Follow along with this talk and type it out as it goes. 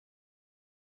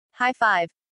High five.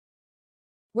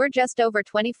 We're just over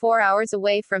 24 hours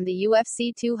away from the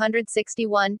UFC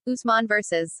 261, Usman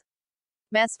vs.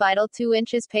 Masvidal 2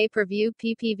 inches pay-per-view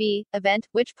 (PPV) event,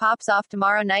 which pops off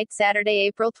tomorrow night, Saturday,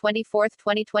 April 24,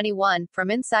 2021, from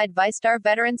inside VyStar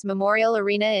Veterans Memorial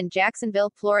Arena in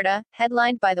Jacksonville, Florida,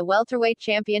 headlined by the welterweight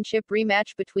championship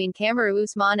rematch between Kamaru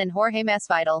Usman and Jorge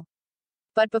Masvidal.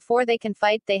 But before they can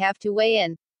fight, they have to weigh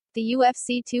in. The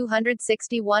UFC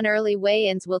 261 early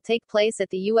weigh-ins will take place at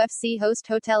the UFC host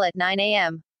hotel at 9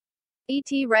 a.m. ET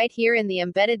right here in the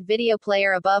embedded video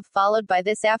player above, followed by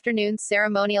this afternoon's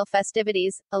ceremonial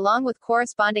festivities, along with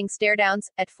corresponding staredowns,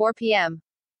 at 4 p.m.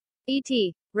 ET.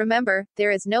 Remember,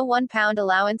 there is no 1 pound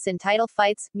allowance in title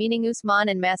fights, meaning Usman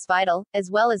and Masvidal, as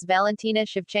well as Valentina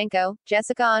Shevchenko,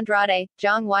 Jessica Andrade,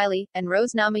 Zhang Weili, and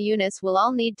Rose Namajunas will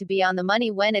all need to be on the money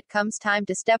when it comes time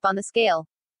to step on the scale.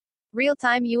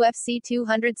 Real-time UFC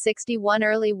 261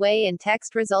 early weigh-in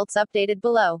text results updated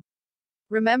below.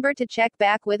 Remember to check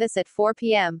back with us at 4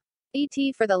 p.m. ET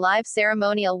for the live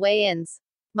ceremonial weigh-ins.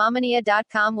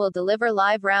 Mamania.com will deliver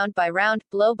live round-by-round,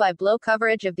 blow-by-blow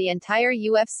coverage of the entire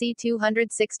UFC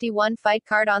 261 fight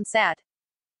card on Sat.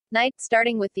 Night,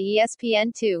 starting with the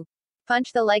ESPN2.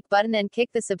 Punch the like button and kick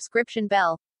the subscription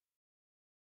bell.